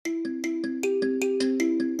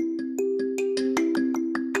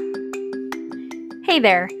Hey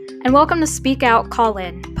there, and welcome to Speak Out Call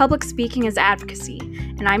In, Public Speaking as Advocacy,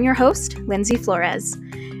 and I'm your host, Lindsay Flores.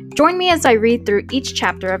 Join me as I read through each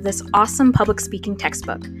chapter of this awesome public speaking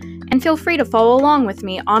textbook, and feel free to follow along with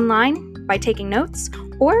me online by taking notes,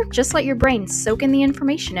 or just let your brain soak in the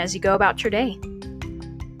information as you go about your day.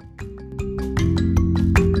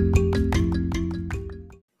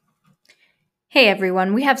 Hey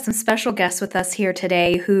everyone, we have some special guests with us here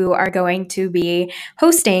today who are going to be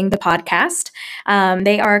hosting the podcast.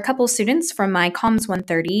 They are a couple students from my Comms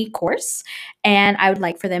 130 course, and I would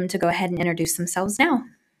like for them to go ahead and introduce themselves now.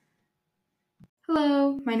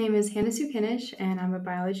 Hello, my name is Hannah Sue Kinnish, and I'm a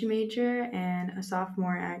biology major and a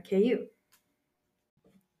sophomore at KU.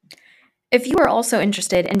 If you are also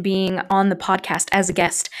interested in being on the podcast as a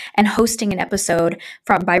guest and hosting an episode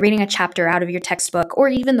by reading a chapter out of your textbook or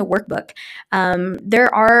even the workbook,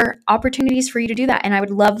 there are opportunities for you to do that, and I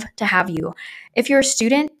would love to have you. If you're a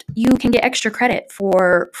student, you can get extra credit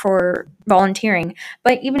for volunteering.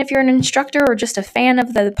 But even if you're an instructor or just a fan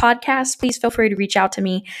of the podcast, please feel free to reach out to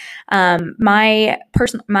me. My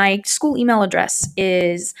school email address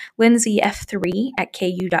is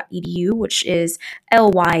lindsayf3@ku.edu, which is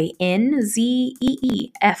LYNZEEF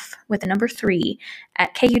with the number 3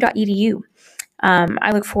 at ku.edu.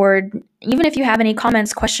 I look forward, even if you have any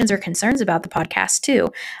comments, questions, or concerns about the podcast too,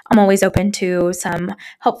 I'm always open to some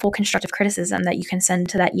helpful constructive criticism that you can send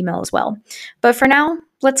to that email as well. But for now,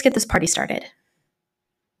 let's get this party started.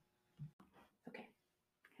 Okay.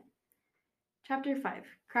 Chapter 5,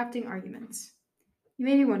 Crafting Arguments. You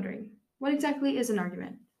may be wondering, what exactly is an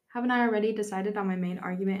argument? Haven't I already decided on my main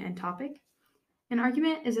argument and topic? An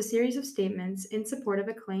argument is a series of statements in support of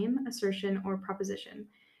a claim, assertion, or proposition.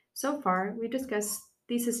 So far, we've discussed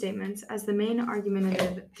thesis statements as the main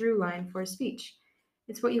argumentative through line for a speech.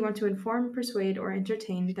 It's what you want to inform, persuade, or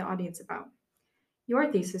entertain the audience about.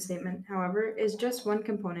 Your thesis statement, however, is just one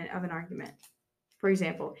component of an argument. For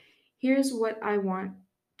example, here's what I want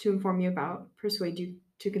to inform you about, persuade you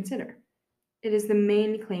to consider. It is the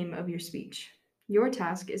main claim of your speech. Your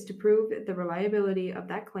task is to prove the reliability of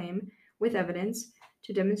that claim with evidence,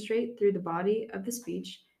 to demonstrate through the body of the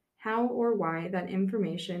speech how or why that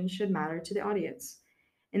information should matter to the audience.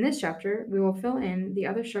 In this chapter, we will fill in the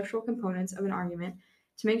other structural components of an argument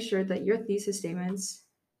to make sure that your thesis statements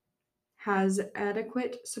has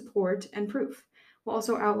adequate support and proof. We'll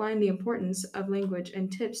also outline the importance of language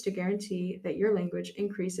and tips to guarantee that your language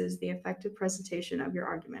increases the effective presentation of your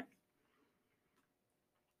argument.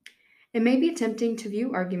 It may be tempting to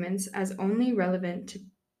view arguments as only relevant to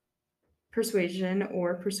persuasion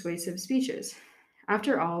or persuasive speeches.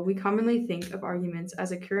 After all, we commonly think of arguments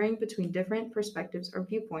as occurring between different perspectives or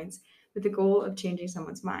viewpoints with the goal of changing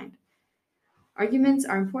someone's mind. Arguments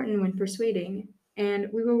are important when persuading, and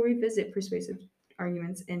we will revisit persuasive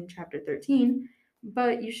arguments in Chapter 13,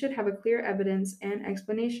 but you should have a clear evidence and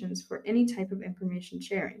explanations for any type of information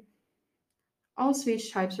sharing. All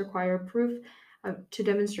speech types require proof to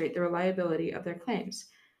demonstrate the reliability of their claims.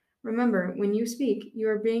 Remember, when you speak, you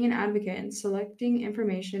are being an advocate and selecting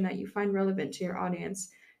information that you find relevant to your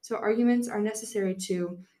audience, so arguments are necessary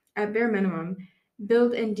to, at bare minimum,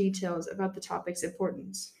 build in details about the topic's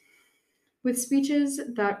importance. With speeches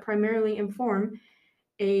that primarily inform,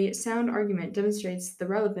 a sound argument demonstrates the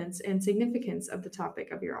relevance and significance of the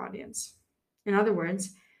topic of your audience. In other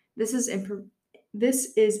words, this is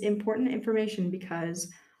important information because,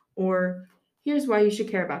 or here's why you should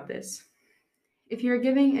care about this. If you're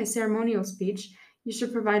giving a ceremonial speech, you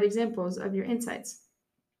should provide examples of your insights.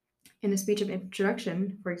 In a speech of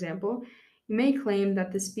introduction, for example, you may claim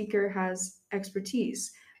that the speaker has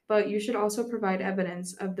expertise, but you should also provide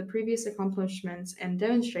evidence of the previous accomplishments and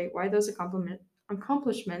demonstrate why those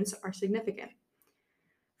accomplishments are significant.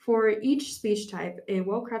 For each speech type, a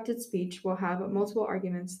well-crafted speech will have multiple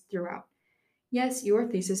arguments throughout. Yes, your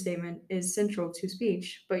thesis statement is central to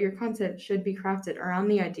speech, but your content should be crafted around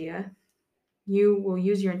the idea. You will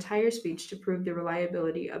use your entire speech to prove the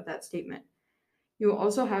reliability of that statement. You will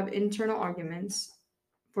also have internal arguments,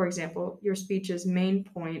 for example, your speech's main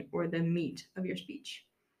point or the meat of your speech.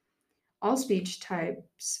 All speech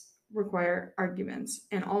types require arguments,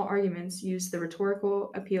 and all arguments use the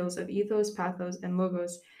rhetorical appeals of ethos, pathos, and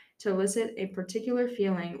logos to elicit a particular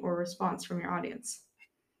feeling or response from your audience.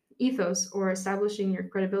 Ethos, or establishing your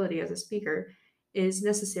credibility as a speaker, is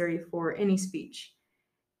necessary for any speech.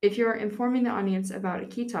 If you're informing the audience about a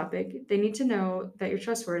key topic, they need to know that you're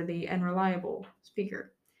trustworthy and reliable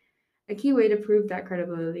speaker. A key way to prove that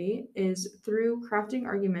credibility is through crafting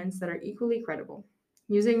arguments that are equally credible.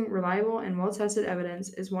 Using reliable and well-tested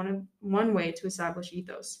evidence is one way to establish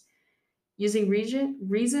ethos. Using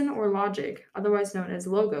reason or logic, otherwise known as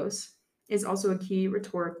logos, is also a key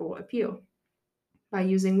rhetorical appeal. By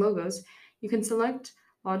using logos, you can select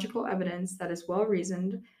logical evidence that is well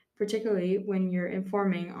reasoned, particularly when you're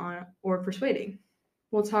informing on or persuading.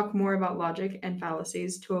 We'll talk more about logic and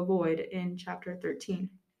fallacies to avoid in chapter 13.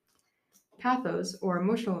 Pathos, or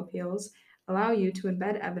emotional appeals, allow you to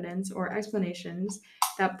embed evidence or explanations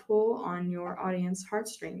that pull on your audience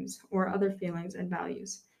heartstrings or other feelings and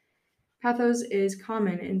values. Pathos is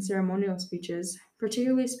common in ceremonial speeches,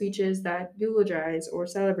 particularly speeches that eulogize or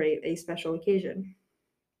celebrate a special occasion.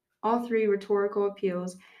 All three rhetorical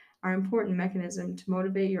appeals are important mechanisms to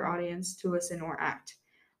motivate your audience to listen or act.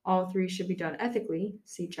 All three should be done ethically,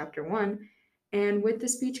 see chapter 1, and with the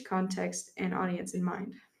speech context and audience in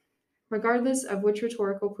mind. Regardless of which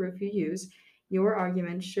rhetorical proof you use, your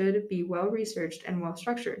argument should be well researched and well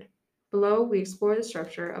structured. Below, we explore the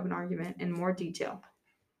structure of an argument in more detail.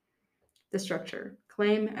 The structure: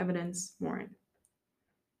 claim, evidence, warrant.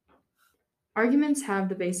 Arguments have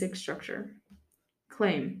the basic structure.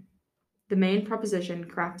 Claim: the main proposition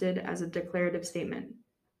crafted as a declarative statement.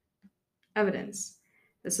 Evidence: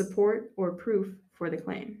 the support or proof for the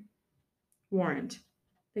claim. Warrant: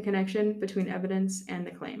 the connection between evidence and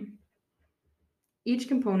the claim. Each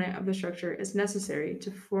component of the structure is necessary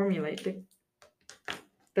to formulate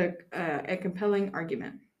a compelling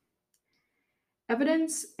argument.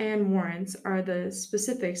 Evidence and warrants are the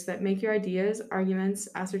specifics that make your ideas, arguments,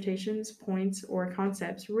 assertions, points, or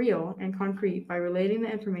concepts real and concrete by relating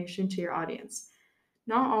the information to your audience.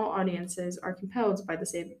 Not all audiences are compelled by the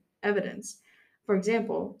same evidence. For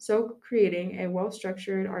example, so creating a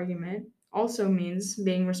well-structured argument also means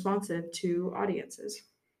being responsive to audiences.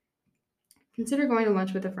 Consider going to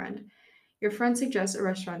lunch with a friend. Your friend suggests a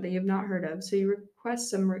restaurant that you have not heard of, so you request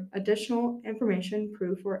some additional information,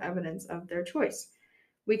 proof, or evidence of their choice.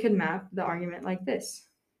 We could map the argument like this.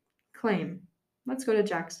 Claim: let's go to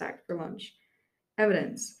Jack Stack for lunch.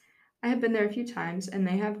 Evidence: I have been there a few times and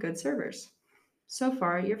they have good servers. So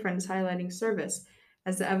far, your friend is highlighting service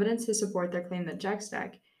as the evidence to support their claim that Jack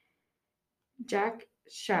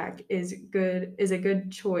Shack is a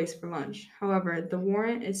good choice for lunch. However, the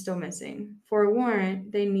warrant is still missing. For a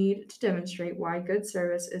warrant, they need to demonstrate why good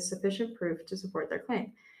service is sufficient proof to support their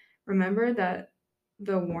claim. Remember that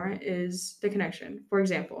the warrant is the connection. For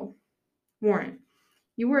example, warrant: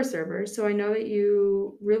 you were a server, so I know that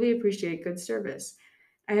you really appreciate good service.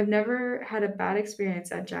 I have never had a bad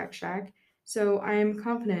experience at Jack Shack, so I am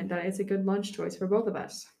confident that it's a good lunch choice for both of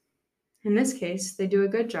us. In this case, they do a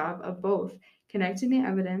good job of both connecting the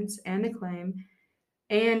evidence and the claim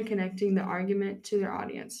and connecting the argument to their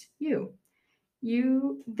audience, you.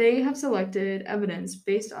 They have selected evidence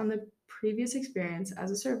based on the previous experience as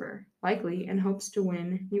a server, likely in hopes to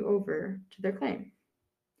win you over to their claim.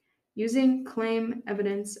 Using claim,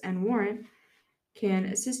 evidence, and warrant can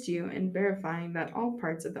assist you in verifying that all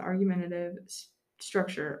parts of the argumentative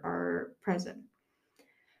structure are present.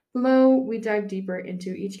 Below, we dive deeper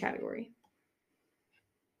into each category.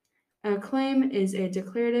 A claim is a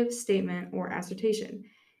declarative statement or assertion.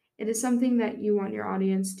 It is something that you want your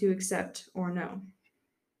audience to accept or know.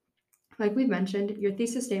 Like we've mentioned, your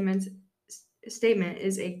thesis statement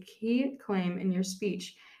is a key claim in your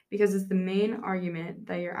speech because it's the main argument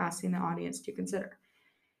that you're asking the audience to consider.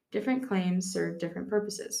 Different claims serve different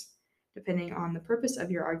purposes. Depending on the purpose of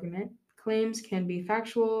your argument, claims can be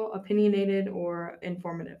factual, opinionated, or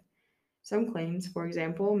informative. Some claims, for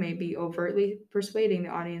example, may be overtly persuading the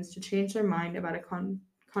audience to change their mind about a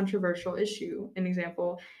controversial issue. An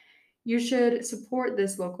example: you should support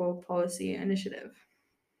this local policy initiative.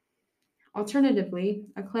 Alternatively,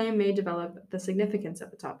 a claim may develop the significance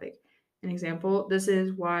of a topic. An example: this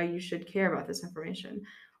is why you should care about this information,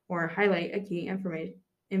 or highlight a key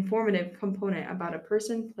informative component about a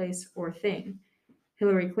person, place, or thing.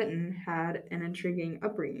 Hillary Clinton had an intriguing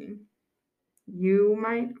upbringing. You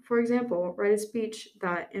might, for example, write a speech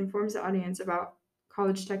that informs the audience about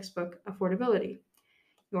college textbook affordability.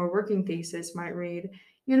 Your working thesis might read,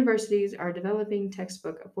 "Universities are developing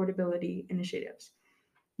textbook affordability initiatives."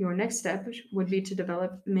 Your next step would be to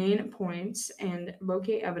develop main points and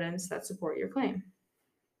locate evidence that support your claim.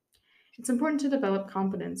 It's important to develop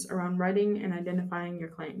confidence around writing and identifying your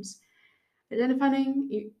claims.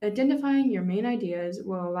 Identifying your main ideas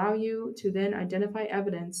will allow you to then identify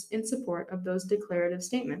evidence in support of those declarative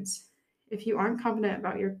statements. If you aren't confident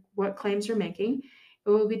about what claims you're making, it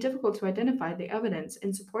will be difficult to identify the evidence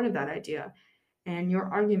in support of that idea, and your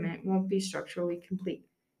argument won't be structurally complete.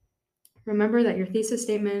 Remember that your thesis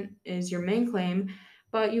statement is your main claim,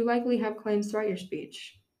 but you likely have claims throughout your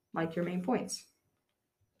speech, like your main points.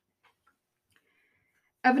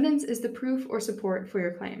 Evidence is the proof or support for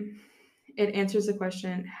your claim. It answers the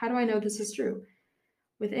question, how do I know this is true?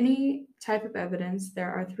 With any type of evidence,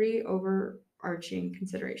 there are three overarching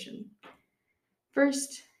considerations.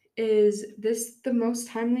 First, is this the most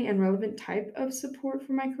timely and relevant type of support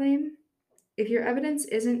for my claim? If your evidence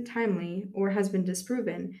isn't timely or has been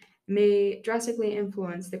disproven, it may drastically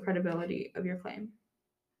influence the credibility of your claim.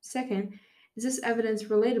 Second, is this evidence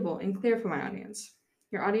relatable and clear for my audience?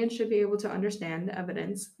 Your audience should be able to understand the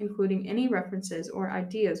evidence, including any references or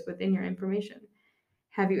ideas within your information.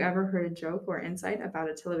 Have you ever heard a joke or insight about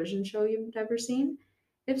a television show you've never seen?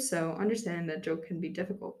 If so, understanding that joke can be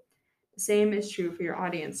difficult. The same is true for your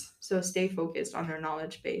audience, so stay focused on their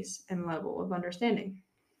knowledge base and level of understanding.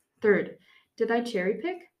 Third, did I cherry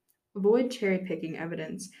pick? Avoid cherry picking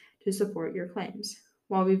evidence to support your claims.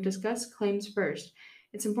 While we've discussed claims first,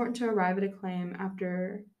 it's important to arrive at a claim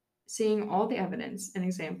after seeing all the evidence, an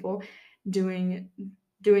example, doing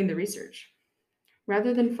the research.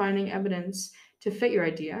 Rather than finding evidence to fit your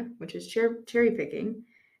idea, which is cherry picking,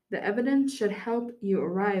 the evidence should help you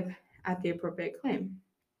arrive at the appropriate claim.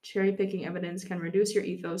 Cherry picking evidence can reduce your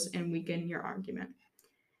ethos and weaken your argument.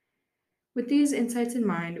 With these insights in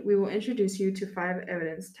mind, we will introduce you to 5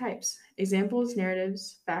 evidence types: examples,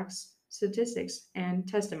 narratives, facts, statistics, and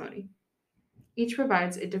testimony. Each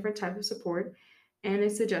provides a different type of support, and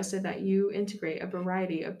it's suggested that you integrate a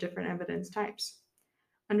variety of different evidence types.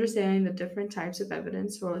 Understanding the different types of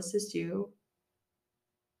evidence will assist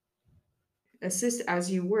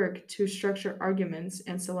as you work to structure arguments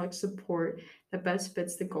and select support that best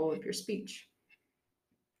fits the goal of your speech.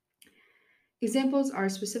 Examples are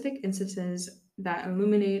specific instances that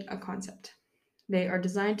illuminate a concept. They are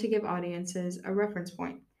designed to give audiences a reference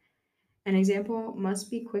point. An example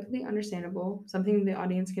must be quickly understandable, something the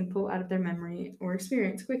audience can pull out of their memory or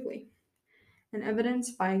experience quickly. An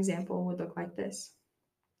evidence by example would look like this.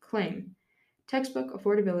 Claim: textbook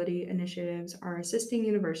affordability initiatives are assisting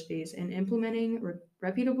universities in implementing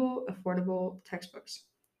reputable, affordable textbooks.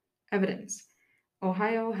 Evidence: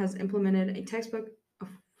 Ohio has implemented a textbook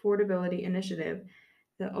affordability initiative,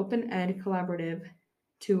 the Open Ed Collaborative,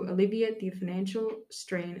 to alleviate the financial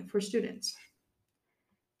strain for students.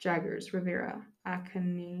 Jaggers, Rivera,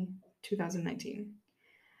 Acme, 2019.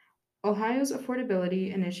 Ohio's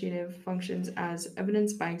affordability initiative functions as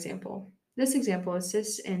evidence by example. This example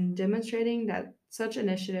assists in demonstrating that such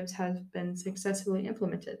initiatives have been successfully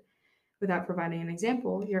implemented. Without providing an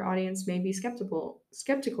example, your audience may be skeptical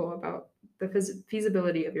about the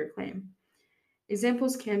feasibility of your claim.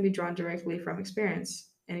 Examples can be drawn directly from experience.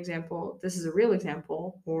 An example, this is a real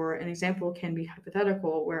example, or an example can be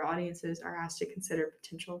hypothetical, where audiences are asked to consider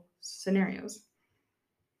potential scenarios.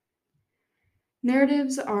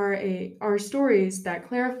 Narratives are stories that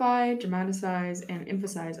clarify, dramatize, and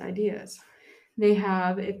emphasize ideas. They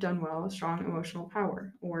have, if done well, strong emotional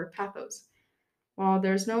power, or pathos. While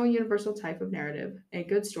there's no universal type of narrative, a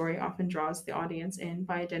good story often draws the audience in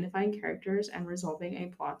by identifying characters and resolving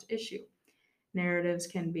a plot issue. Narratives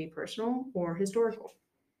can be personal or historical.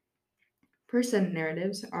 Person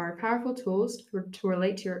narratives are powerful tools to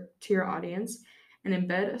relate to your audience and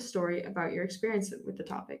embed a story about your experience with the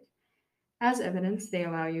topic. As evidence, they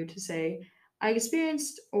allow you to say, I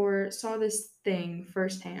experienced or saw this thing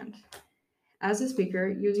firsthand. As a speaker,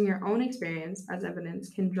 using your own experience as evidence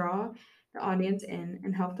can draw the audience in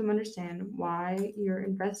and help them understand why you're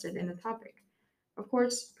invested in the topic. Of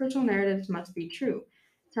course, personal narratives must be true.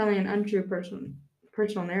 Telling an untrue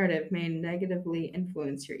personal narrative may negatively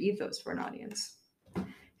influence your ethos for an audience.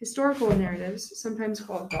 Historical narratives, sometimes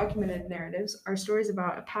called documented narratives, are stories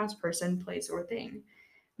about a past person, place, or thing.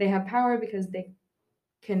 They have power because they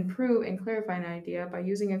can prove and clarify an idea by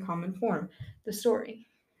using a common form, the story.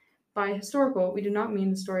 By historical, we do not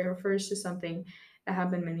mean the story refers to something that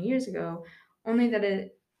happened many years ago, only that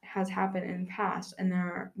it has happened in the past and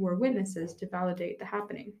there were witnesses to validate the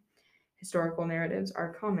happening. Historical narratives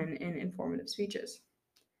are common in informative speeches.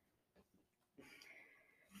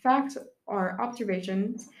 Facts are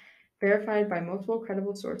observations verified by multiple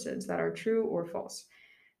credible sources that are true or false.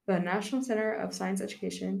 The National Center of Science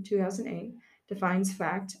Education, 2008, defines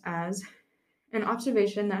fact as an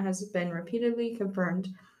observation that has been repeatedly confirmed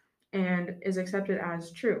and is accepted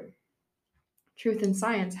as true. Truth in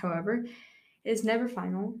science, however, is never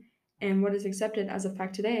final, and what is accepted as a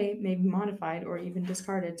fact today may be modified or even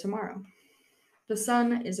discarded tomorrow. The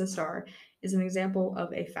sun is a star is an example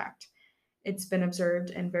of a fact. It's been observed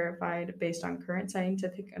and verified based on current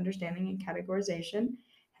scientific understanding and categorization.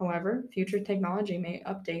 However, future technology may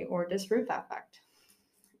update or disprove that fact.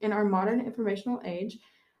 In our modern informational age,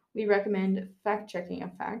 we recommend fact checking a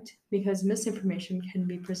fact because misinformation can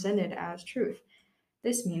be presented as truth.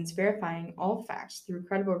 This means verifying all facts through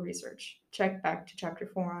credible research. Check back to Chapter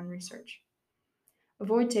 4 on research.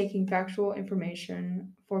 Avoid taking factual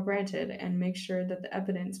information for granted and make sure that the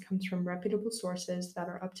evidence comes from reputable sources that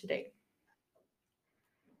are up to date.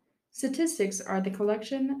 Statistics are the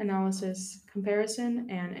collection, analysis, comparison,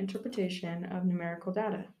 and interpretation of numerical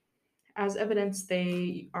data. As evidence,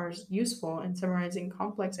 they are useful in summarizing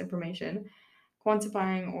complex information,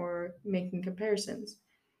 quantifying, or making comparisons.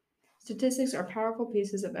 Statistics are powerful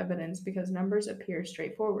pieces of evidence because numbers appear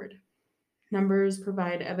straightforward. Numbers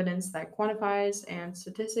provide evidence that quantifies, and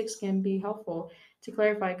statistics can be helpful to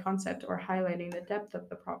clarify concept or highlighting the depth of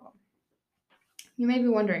the problem. You may be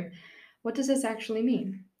wondering, what does this actually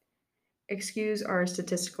mean? Excuse our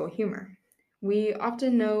statistical humor. We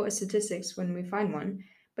often know a statistics when we find one,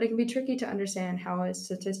 but it can be tricky to understand how a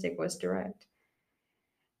statistic was derived.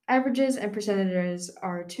 Averages and percentages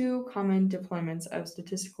are two common deployments of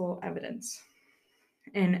statistical evidence.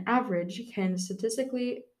 An average can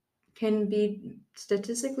be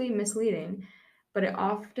statistically misleading, but it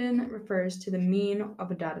often refers to the mean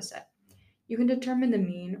of a dataset. You can determine the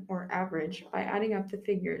mean or average by adding up the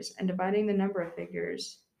figures and dividing the number of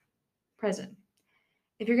figures present.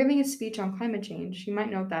 If you're giving a speech on climate change, you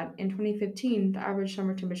might note that in 2015, the average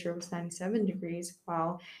summer temperature was 97 degrees,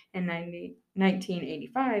 while in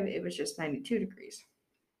 1985, it was just 92 degrees.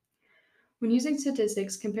 When using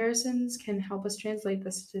statistics, comparisons can help us translate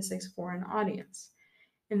the statistics for an audience.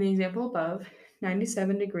 In the example above,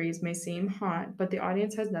 97 degrees may seem hot, but the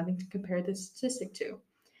audience has nothing to compare the statistic to.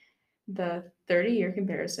 The 30-year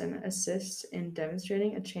comparison assists in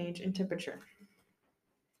demonstrating a change in temperature.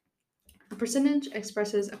 A percentage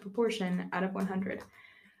expresses a proportion out of 100.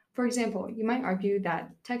 For example, you might argue that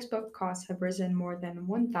textbook costs have risen more than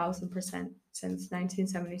 1,000% since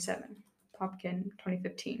 1977, Popkin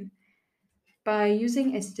 2015. By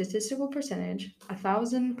using a statistical percentage,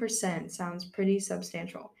 1,000% sounds pretty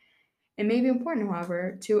substantial. It may be important,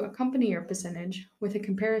 however, to accompany your percentage with a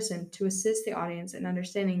comparison to assist the audience in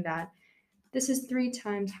understanding that this is 3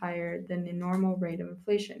 times higher than the normal rate of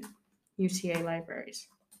inflation, UTA libraries.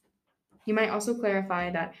 You might also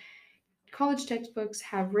clarify that college textbooks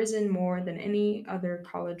have risen more than any other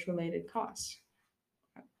college-related costs,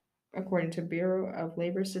 according to Bureau of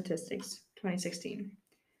Labor Statistics 2016.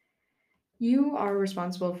 You are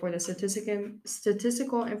responsible for the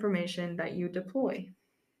statistical information that you deploy.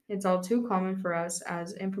 It's all too common for us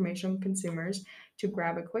as information consumers to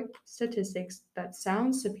grab a quick statistics that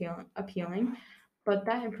sounds appealing, but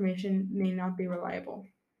that information may not be reliable.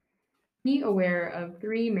 Be aware of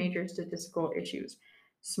 3 major statistical issues: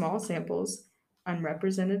 small samples,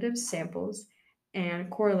 unrepresentative samples, and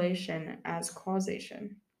correlation as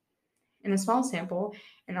causation. In a small sample,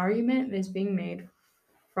 an argument is being made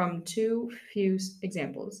from too few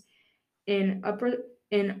examples. In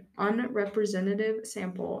unrepresentative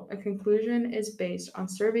sample, a conclusion is based on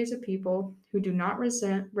surveys of people who do not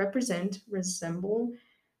resemble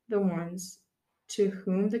the ones to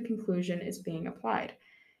whom the conclusion is being applied.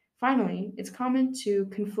 Finally, it's common to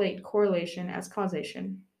conflate correlation as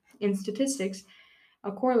causation. In statistics,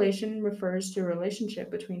 a correlation refers to a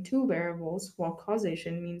relationship between 2 variables, while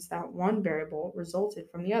causation means that one variable resulted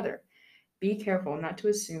from the other. Be careful not to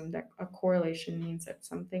assume that a correlation means that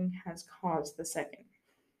something has caused the second.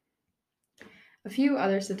 A few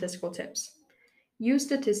other statistical tips. Use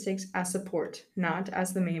statistics as support, not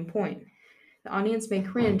as the main point. The audience may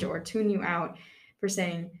cringe or tune you out for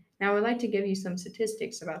saying, "Now I'd like to give you some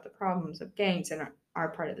statistics about the problems of gangs in our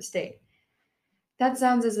part of the state." That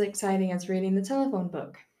sounds as exciting as reading the telephone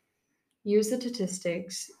book. Use the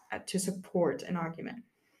statistics to support an argument.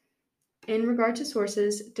 In regard to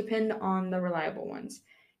sources, depend on the reliable ones.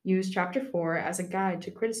 Use Chapter 4 as a guide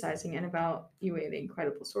to criticizing and evaluating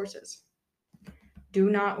credible sources.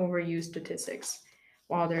 Do not overuse statistics.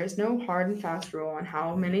 While there is no hard and fast rule on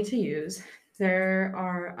how many to use, there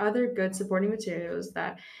are other good supporting materials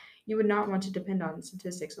that you would not want to depend on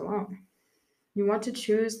statistics alone. You want to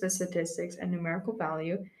choose the statistics and numerical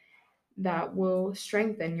value that will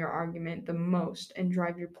strengthen your argument the most and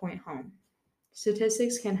drive your point home.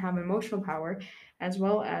 Statistics can have emotional power as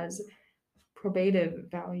well as probative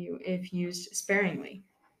value if used sparingly.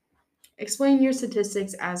 Explain your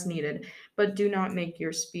statistics as needed, but do not make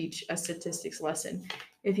your speech a statistics lesson.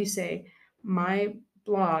 If you say, "My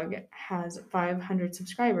blog has 500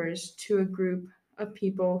 subscribers," to a group of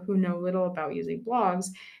people who know little about using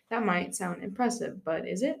blogs, that might sound impressive, but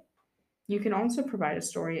is it? You can also provide a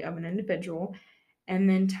story of an individual and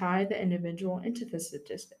then tie the individual into the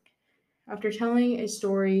statistic. After telling a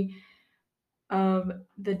story of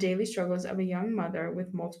the daily struggles of a young mother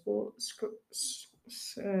with multiple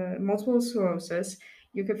sclerosis,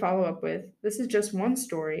 You could follow up with, "This is just one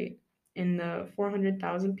story in the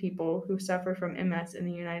 400,000 people who suffer from MS in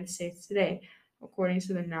the United States today, according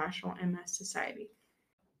to the National MS Society."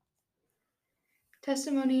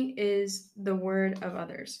 Testimony is the word of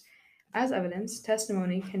others. As evidence,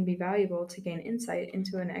 testimony can be valuable to gain insight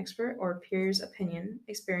into an expert or peer's opinion,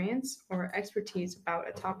 experience, or expertise about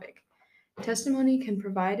a topic. Testimony can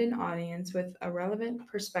provide an audience with a relevant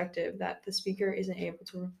perspective that the speaker isn't able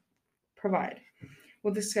to provide.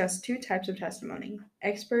 We'll discuss two types of testimony: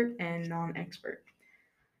 expert and non expert.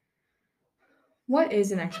 What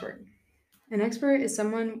is an expert? An expert is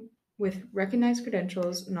someone with recognized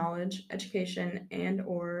credentials, knowledge, education,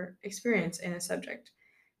 and/or experience in a subject.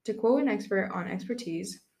 To quote an expert on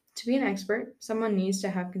expertise, to be an expert, someone needs to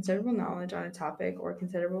have considerable knowledge on a topic or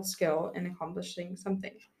considerable skill in accomplishing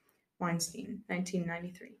something. Weinstein,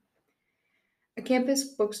 1993. A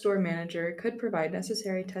campus bookstore manager could provide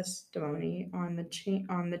necessary testimony on the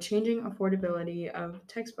changing affordability of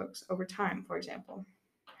textbooks over time, for example.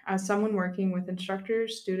 As someone working with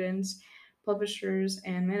instructors, students, publishers,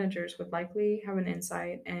 and managers would likely have an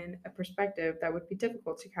insight and a perspective that would be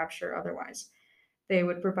difficult to capture otherwise. They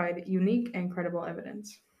would provide unique and credible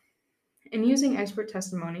evidence. In using expert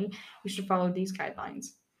testimony, you should follow these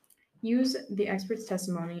guidelines. Use the expert's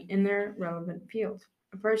testimony in their relevant field.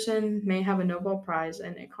 A person may have a Nobel Prize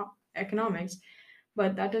in economics,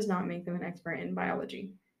 but that does not make them an expert in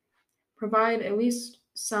biology. Provide at least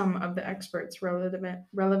some of the expert's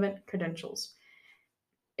relevant credentials.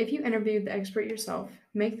 If you interviewed the expert yourself,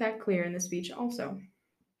 make that clear in the speech also.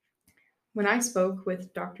 When I spoke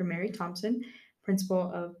with Dr. Mary Thompson,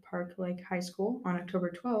 principal of Park Lake High School, on October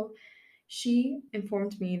 12, she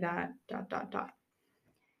informed me that ...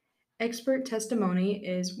 Expert testimony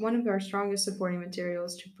is one of our strongest supporting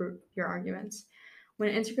materials to prove your arguments. When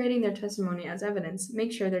integrating their testimony as evidence,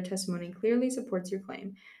 make sure their testimony clearly supports your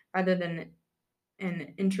claim, rather than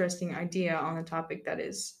an interesting idea on the topic that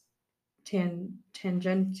is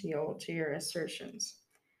tangential to your assertions.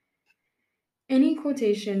 Any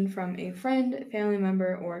quotation from a friend, family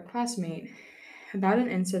member, or a classmate about an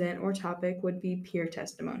incident or topic would be peer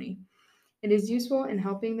testimony. It is useful in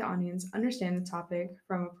helping the audience understand the topic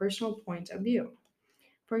from a personal point of view.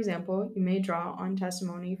 For example, you may draw on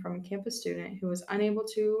testimony from a campus student who was unable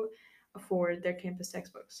to afford their campus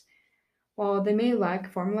textbooks. While they may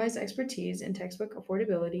lack formalized expertise in textbook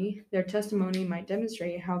affordability, their testimony might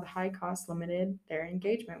demonstrate how the high cost limited their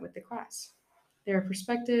engagement with the class. Their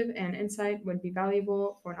perspective and insight would be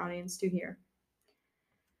valuable for an audience to hear.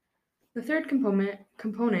 The third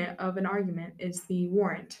component of an argument is the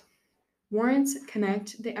warrant. Warrants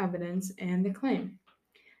connect the evidence and the claim.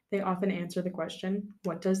 They often answer the question,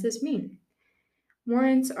 what does this mean?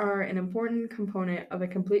 Warrants are an important component of a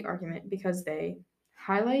complete argument because they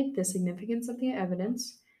highlight the significance of the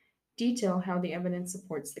evidence, detail how the evidence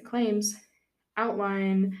supports the claims,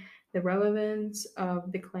 outline the relevance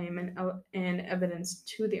of the claim and evidence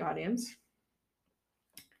to the audience.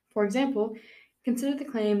 For example, consider the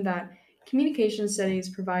claim that communication studies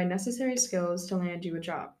provide necessary skills to land you a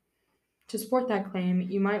job. To support that claim,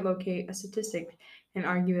 you might locate a statistic and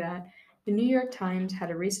argue that the New York Times had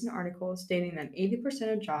a recent article stating that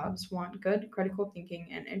 80% of jobs want good critical thinking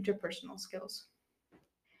and interpersonal skills.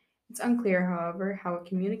 It's unclear, however, how a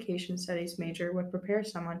communication studies major would prepare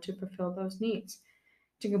someone to fulfill those needs.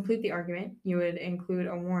 To complete the argument, you would include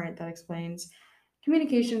a warrant that explains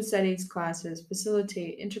communication studies classes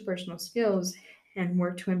facilitate interpersonal skills and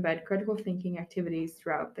work to embed critical thinking activities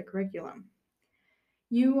throughout the curriculum.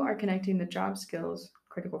 You are connecting the job skills,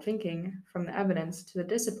 critical thinking, from the evidence to the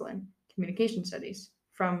discipline, communication studies,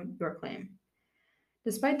 from your claim.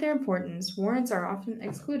 Despite their importance, warrants are often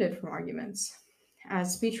excluded from arguments.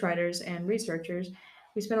 As speechwriters and researchers,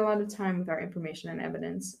 we spend a lot of time with our information and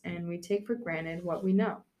evidence, and we take for granted what we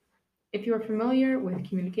know. If you are familiar with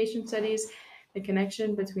communication studies, the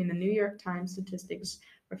connection between the New York Times statistics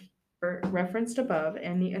referenced above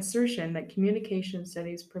and the assertion that communication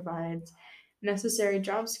studies provides necessary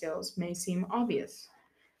job skills may seem obvious.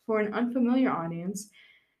 For an unfamiliar audience,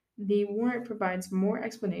 the warrant provides more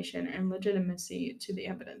explanation and legitimacy to the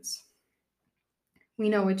evidence. We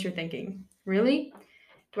know what you're thinking. Really?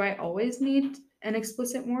 Do I always need an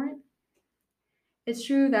explicit warrant? It's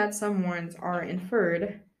true that some warrants are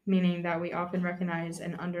inferred, meaning that we often recognize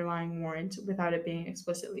an underlying warrant without it being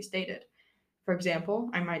explicitly stated. For example,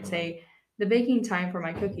 I might say, the baking time for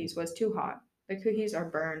my cookies was too hot. The cookies are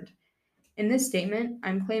burned. In this statement,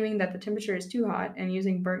 I'm claiming that the temperature is too hot and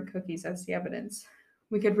using burnt cookies as the evidence.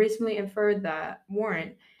 We could reasonably infer that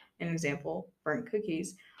warrant, an example, burnt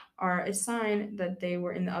cookies, are a sign that they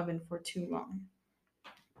were in the oven for too long.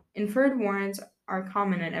 Inferred warrants are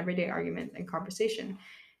common in everyday argument and conversation.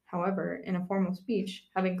 However, in a formal speech,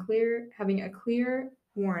 having a clear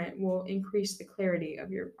warrant will increase the clarity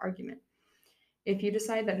of your argument. If you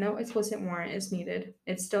decide that no explicit warrant is needed,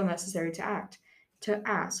 it's still necessary to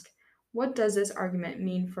ask, what does this argument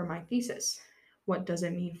mean for my thesis? What does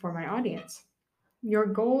it mean for my audience? Your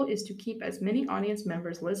goal is to keep as many audience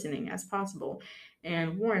members listening as possible,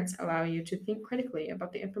 and warrants allow you to think critically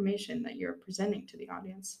about the information that you're presenting to the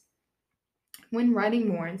audience. When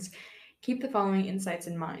writing warrants, keep the following insights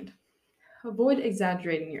in mind. Avoid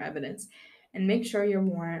exaggerating your evidence, and make sure your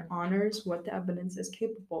warrant honors what the evidence is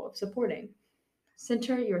capable of supporting.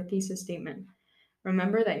 Center your thesis statement.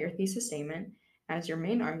 Remember that your thesis statement, as your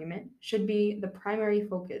main argument, should be the primary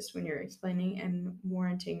focus when you're explaining and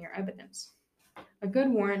warranting your evidence. A good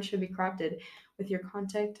warrant should be crafted with your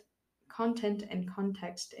content and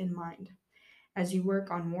context in mind. As you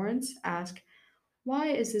work on warrants, ask, why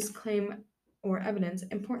is this claim or evidence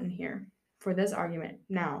important here? For this argument,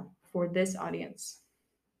 now, for this audience.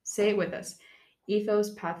 Say it with us: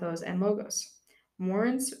 ethos, pathos, and logos.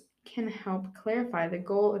 Warrants can help clarify the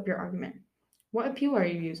goal of your argument. What appeal are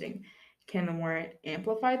you using? Can the warrant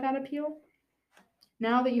amplify that appeal?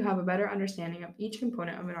 Now that you have a better understanding of each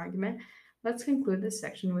component of an argument, let's conclude this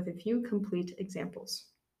section with a few complete examples.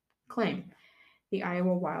 Claim: the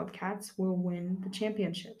Iowa Wildcats will win the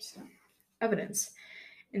championships. Evidence: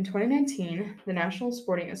 in 2019, the National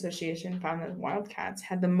Sporting Association found that the Wildcats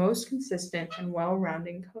had the most consistent and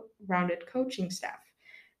well-rounded coaching staff.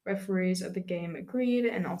 Referees of the game agreed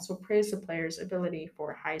and also praised the players' ability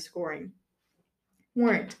for high scoring.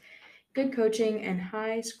 Warrant: good coaching and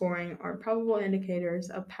high scoring are probable indicators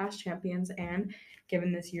of past champions, and,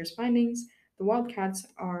 given this year's findings, the Wildcats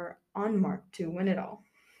are on mark to win it all.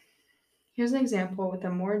 Here's an example with a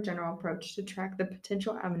more general approach to track the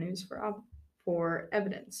potential avenues for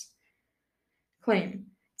evidence. Claim: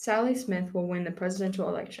 Sally Smith will win the presidential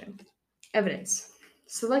election. Evidence: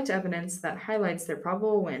 select evidence that highlights their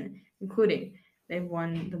probable win, including they've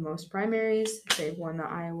won the most primaries, they've won the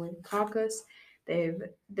Iowa caucus,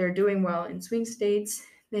 they're doing well in swing states,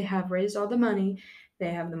 they have raised all the money,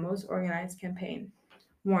 they have the most organized campaign.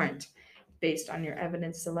 Warrant: based on your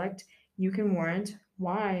evidence select, you can warrant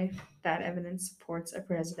why that evidence supports a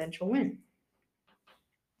presidential win.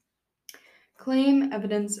 Claim,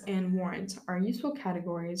 evidence, and warrant are useful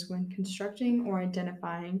categories when constructing or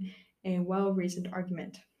identifying a well-reasoned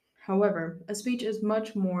argument. However, a speech is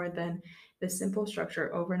much more than this simple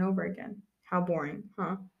structure over and over again. How boring,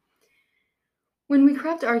 huh? When we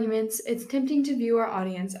craft arguments, it's tempting to view our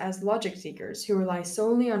audience as logic seekers who rely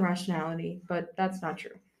solely on rationality, but that's not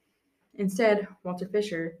true. Instead, Walter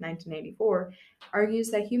Fisher, 1984,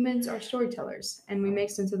 argues that humans are storytellers, and we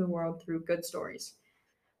make sense of the world through good stories.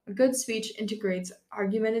 A good speech integrates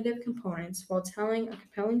argumentative components while telling a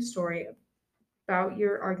compelling story about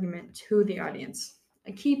your argument to the audience.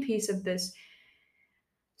 A key piece of this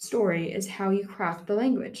story is how you craft the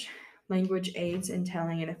language. Language aids in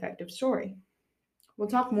telling an effective story. We'll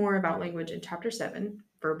talk more about language in Chapter 7,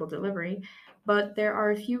 Verbal Delivery, but there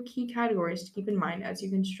are a few key categories to keep in mind as you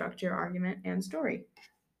construct your argument and story.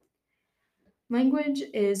 Language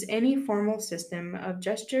is any formal system of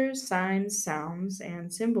gestures, signs, sounds,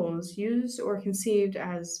 and symbols used or conceived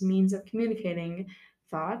as means of communicating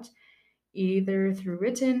thought, either through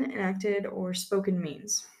written, enacted, or spoken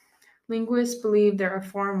means. Linguists believe there are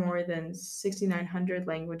far more than 6,900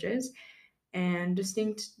 languages and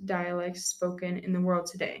distinct dialects spoken in the world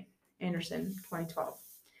today. Anderson, 2012.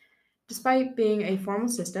 Despite being a formal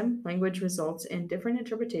system, language results in different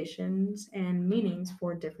interpretations and meanings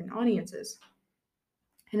for different audiences.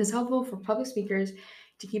 It is helpful for public speakers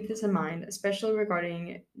to keep this in mind, especially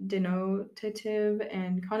regarding denotative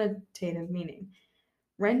and connotative meaning.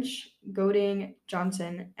 Wrench, Goding,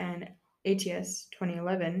 Johnson, and ATS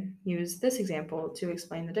 2011 use this example to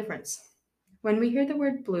explain the difference. When we hear the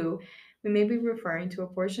word blue, we may be referring to a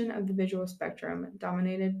portion of the visual spectrum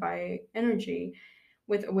dominated by energy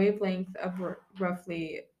with a wavelength of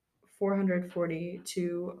roughly 440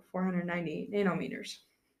 to 490 nanometers.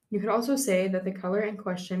 You could also say that the color in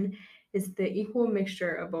question is the equal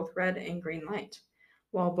mixture of both red and green light.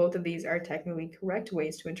 While both of these are technically correct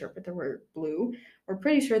ways to interpret the word blue, we're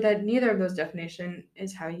pretty sure that neither of those definitions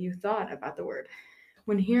is how you thought about the word.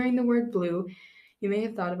 When hearing the word blue, you may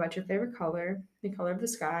have thought about your favorite color, the color of the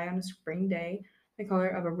sky on a spring day, the color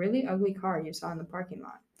of a really ugly car you saw in the parking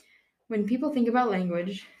lot. When people think about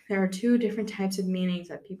language, there are two different types of meanings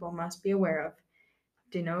that people must be aware of: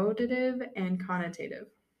 denotative and connotative.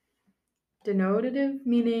 Denotative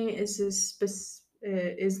meaning is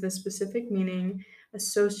the specific meaning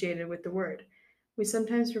associated with the word. We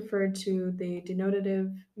sometimes refer to the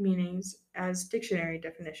denotative meanings as dictionary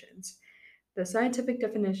definitions. The scientific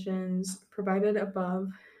definitions provided above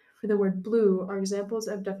for the word blue are examples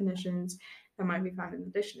of definitions that might be found in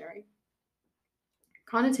the dictionary.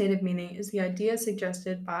 Connotative meaning is the idea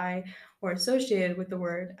suggested by or associated with the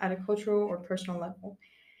word at a cultural or personal level.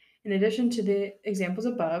 In addition to the examples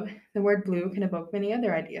above, the word blue can evoke many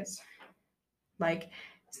other ideas, like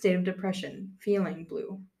state of depression, feeling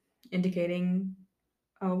blue, indicating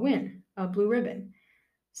a win, a blue ribbon,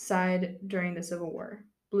 side during the Civil War,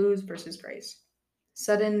 blues versus grays,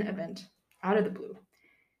 sudden event, out of the blue,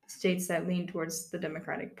 states that lean towards the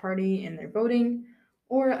Democratic Party in their voting,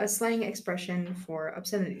 or a slang expression for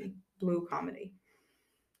obscenity, blue comedy.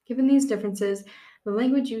 Given these differences, the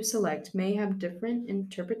language you select may have different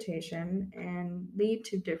interpretation and lead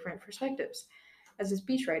to different perspectives. As a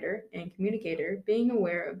speechwriter and communicator, being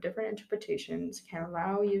aware of different interpretations can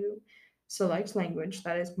allow you select language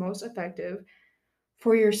that is most effective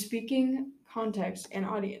for your speaking context and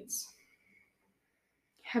audience.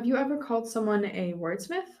 Have you ever called someone a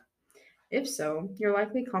wordsmith? If so, you're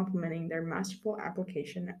likely complimenting their masterful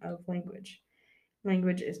application of language.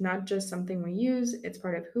 Language is not just something we use, it's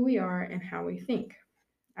part of who we are and how we think.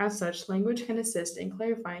 As such, language can assist in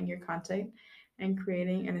clarifying your content and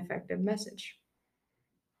creating an effective message.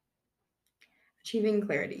 Achieving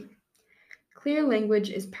clarity. Clear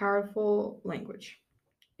language is powerful language.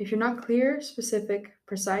 If you're not clear, specific,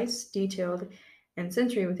 precise, detailed, and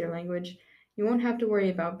sensory with your language, you won't have to worry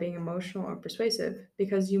about being emotional or persuasive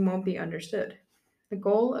because you won't be understood. The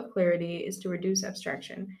goal of clarity is to reduce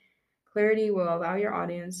abstraction. Clarity will allow your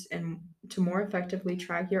audience to more effectively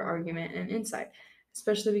track your argument and insight,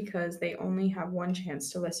 especially because they only have one chance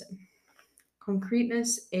to listen.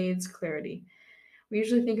 Concreteness aids clarity. We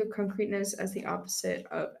usually think of concreteness as the opposite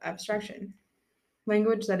of abstraction.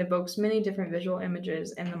 Language that evokes many different visual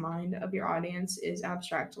images in the mind of your audience is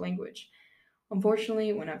abstract language.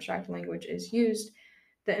 Unfortunately, when abstract language is used,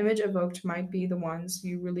 the image evoked might be the ones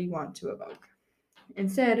you really want to evoke.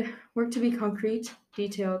 Instead, work to be concrete,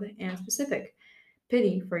 detailed, and specific.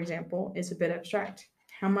 Pity, for example, is a bit abstract.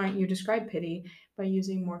 How might you describe pity by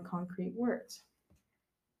using more concrete words?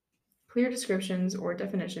 Clear descriptions or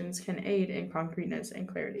definitions can aid in concreteness and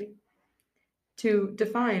clarity. To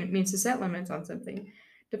define means to set limits on something.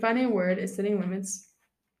 Defining a word is setting limits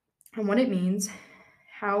on what it means,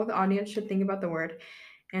 how the audience should think about the word,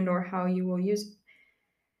 and or how you will use it.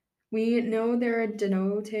 We know there are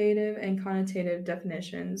denotative and connotative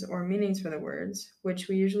definitions or meanings for the words, which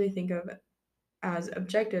we usually think of as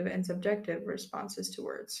objective and subjective responses to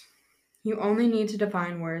words. You only need to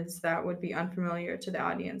define words that would be unfamiliar to the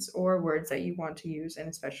audience or words that you want to use in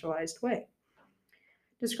a specialized way.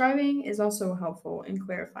 Describing is also helpful in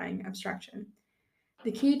clarifying abstraction.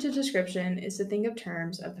 The key to description is to think of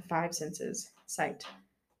terms of the five senses: sight,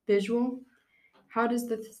 visual, how does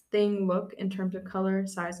the thing look in terms of color,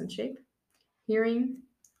 size, and shape? Hearing,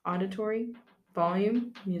 auditory,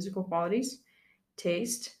 volume, musical qualities,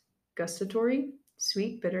 taste, gustatory,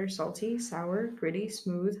 sweet, bitter, salty, sour, gritty,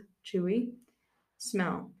 smooth, chewy,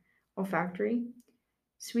 smell, olfactory,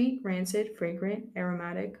 sweet, rancid, fragrant,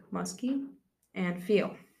 aromatic, musky, and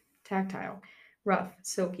feel, tactile, rough,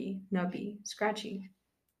 silky, nubby, scratchy.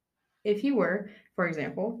 If you were, for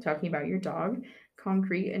example, talking about your dog,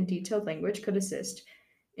 concrete and detailed language could assist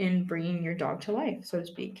in bringing your dog to life, so to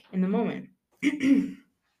speak, in the moment.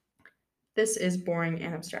 This is boring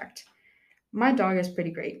and abstract. My dog is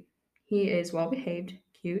pretty great. He is well behaved,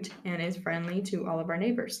 cute, and is friendly to all of our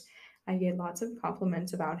neighbors. I get lots of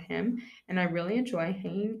compliments about him, and I really enjoy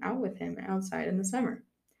hanging out with him outside in the summer.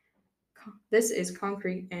 This is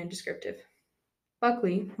concrete and descriptive.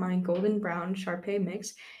 Buckley, my golden brown Shar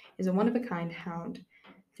mix, is a one of a kind hound.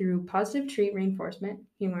 Through positive treat reinforcement,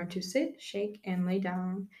 he learned to sit, shake, and lay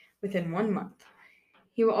down within 1 month.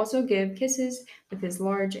 He will also give kisses with his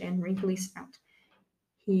large and wrinkly snout.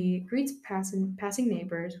 He greets passing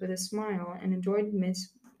neighbors with a smile and enjoys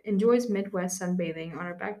Midwest sunbathing on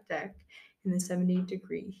our back deck in the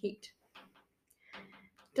 70-degree heat.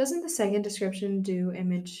 Doesn't the second description do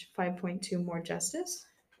image 5.2 more justice?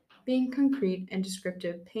 Being concrete and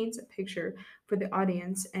descriptive paints a picture for the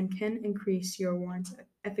audience and can increase your warrant's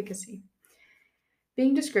efficacy.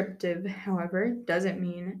 Being descriptive, however, doesn't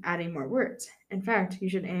mean adding more words. In fact, you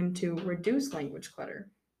should aim to reduce language clutter.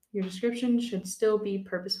 Your description should still be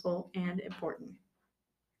purposeful and important.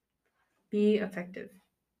 Be effective.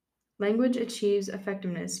 Language achieves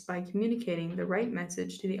effectiveness by communicating the right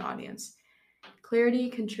message to the audience. Clarity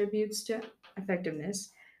contributes to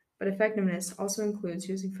effectiveness, but effectiveness also includes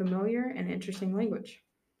using familiar and interesting language.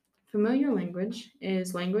 Familiar language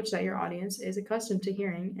is language that your audience is accustomed to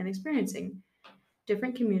hearing and experiencing.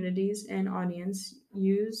 Different communities and audience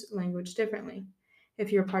use language differently.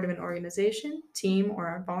 If you're part of an organization, team, or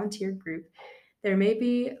a volunteer group, there may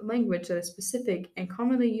be language that is specific and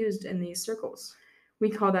commonly used in these circles. We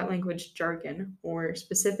call that language jargon, or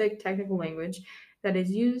specific technical language that is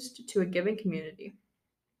used to a given community.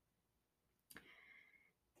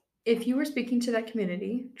 If you were speaking to that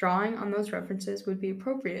community, drawing on those references would be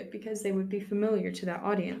appropriate because they would be familiar to that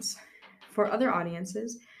audience. For other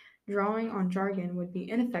audiences, drawing on jargon would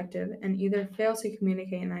be ineffective and either fail to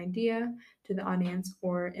communicate an idea to the audience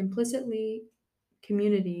or implicitly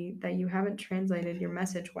community that you haven't translated your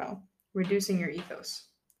message well, reducing your ethos.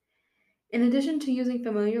 In addition to using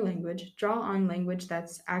familiar language, draw on language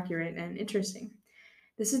that's accurate and interesting.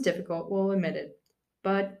 This is difficult, we'll admit it.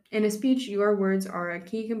 But in a speech, your words are a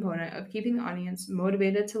key component of keeping the audience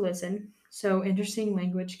motivated to listen, so interesting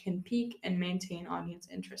language can pique and maintain audience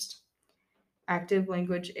interest. Active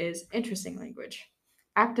language is interesting language.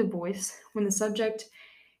 Active voice, when the subject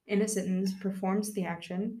in a sentence performs the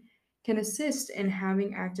action, can assist in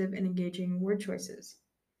having active and engaging word choices.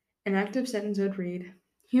 An active sentence would read,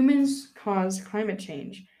 "Humans cause climate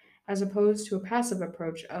change," as opposed to a passive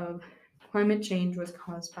approach of, "Climate change was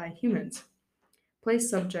caused by humans."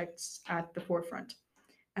 Place subjects at the forefront.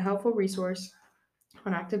 A helpful resource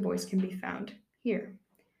on active voice can be found here.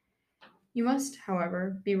 You must,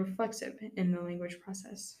 however, be reflexive in the language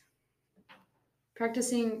process.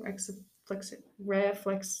 Practicing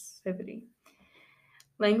reflexivity.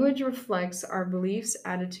 Language reflects our beliefs,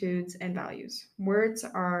 attitudes, and values. Words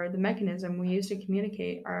are the mechanism we use to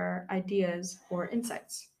communicate our ideas or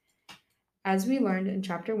insights. As we learned in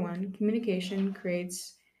Chapter 1, communication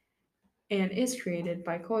creates and is created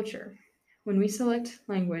by culture. When we select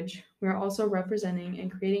language, we are also representing and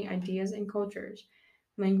creating ideas and cultures.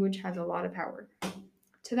 Language has a lot of power.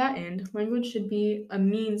 To that end, language should be a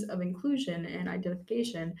means of inclusion and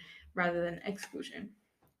identification rather than exclusion.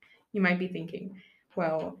 You might be thinking,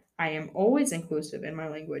 well, I am always inclusive in my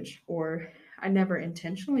language, or I never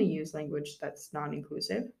intentionally use language that's not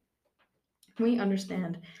inclusive. We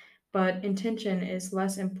understand, but intention is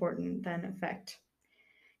less important than effect.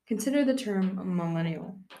 Consider the term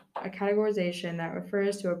millennial, a categorization that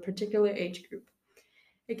refers to a particular age group.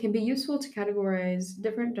 It can be useful to categorize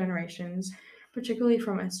different generations, particularly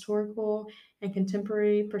from a historical and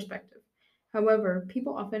contemporary perspective. However,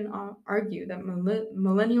 people often argue that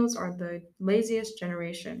millennials are the laziest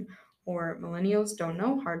generation, or millennials don't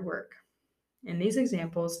know hard work. In these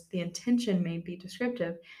examples, the intention may be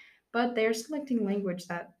descriptive, but they are selecting language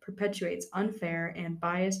that perpetuates unfair and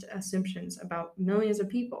biased assumptions about millions of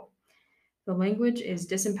people. The language is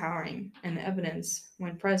disempowering, and the evidence,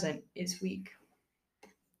 when present, is weak.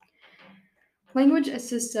 Language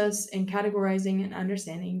assists us in categorizing and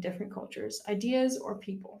understanding different cultures, ideas, or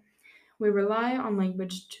people. We rely on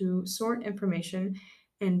language to sort information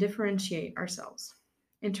and differentiate ourselves.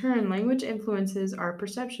 In turn, language influences our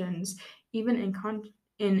perceptions even in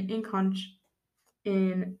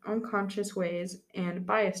unconscious ways and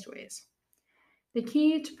biased ways. The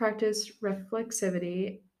key to practice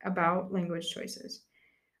reflexivity about language choices.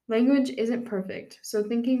 Language isn't perfect, so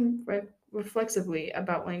thinking reflexively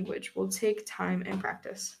about language will take time and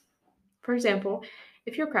practice. For example,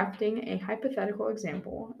 if you're crafting a hypothetical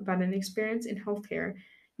example about an experience in healthcare,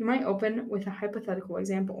 you might open with a hypothetical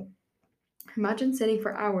example. Imagine sitting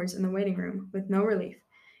for hours in the waiting room with no relief.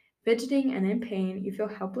 Fidgeting and in pain, you feel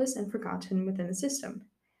helpless and forgotten within the system.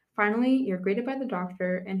 Finally, you're greeted by the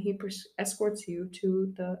doctor and he escorts you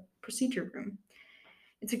to the procedure room.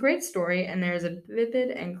 It's a great story and there is a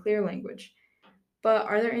vivid and clear language. But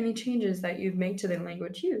are there any changes that you'd make to the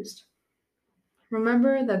language used?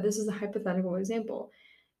 Remember that this is a hypothetical example.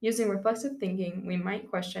 Using reflexive thinking, we might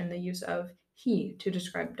question the use of he to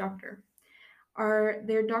describe doctor. Are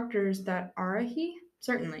there doctors that are a he?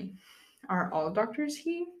 Certainly. Are all doctors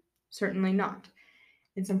he? Certainly not.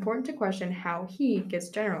 It's important to question how he gets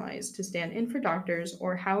generalized to stand in for doctors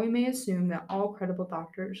or how we may assume that all credible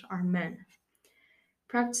doctors are men.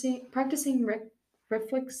 Practicing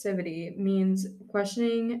reflexivity means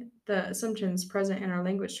questioning the assumptions present in our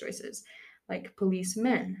language choices, like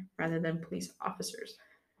policemen rather than police officers.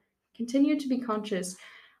 Continue to be conscious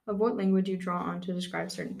of what language you draw on to describe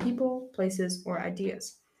certain people, places, or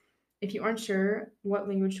ideas. If you aren't sure what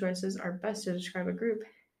language choices are best to describe a group,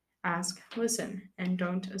 ask, listen, and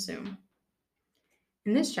don't assume.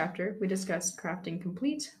 In this chapter, we discuss crafting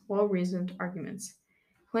complete, well reasoned arguments.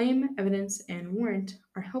 Claim, evidence, and warrant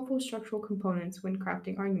are helpful structural components when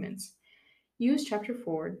crafting arguments. Use Chapter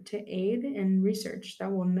 4 to aid in research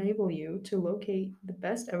that will enable you to locate the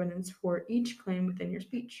best evidence for each claim within your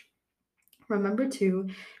speech. Remember, too,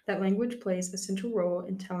 that language plays a central role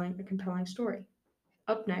in telling a compelling story.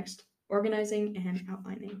 Up next, organizing and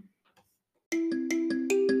outlining.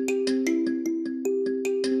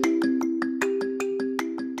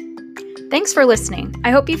 Thanks for listening.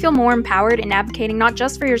 I hope you feel more empowered in advocating not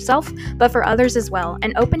just for yourself, but for others as well,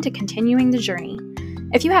 and open to continuing the journey.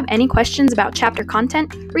 If you have any questions about chapter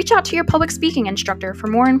content, reach out to your public speaking instructor for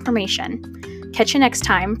more information. Catch you next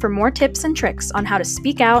time for more tips and tricks on how to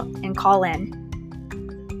speak out and call in.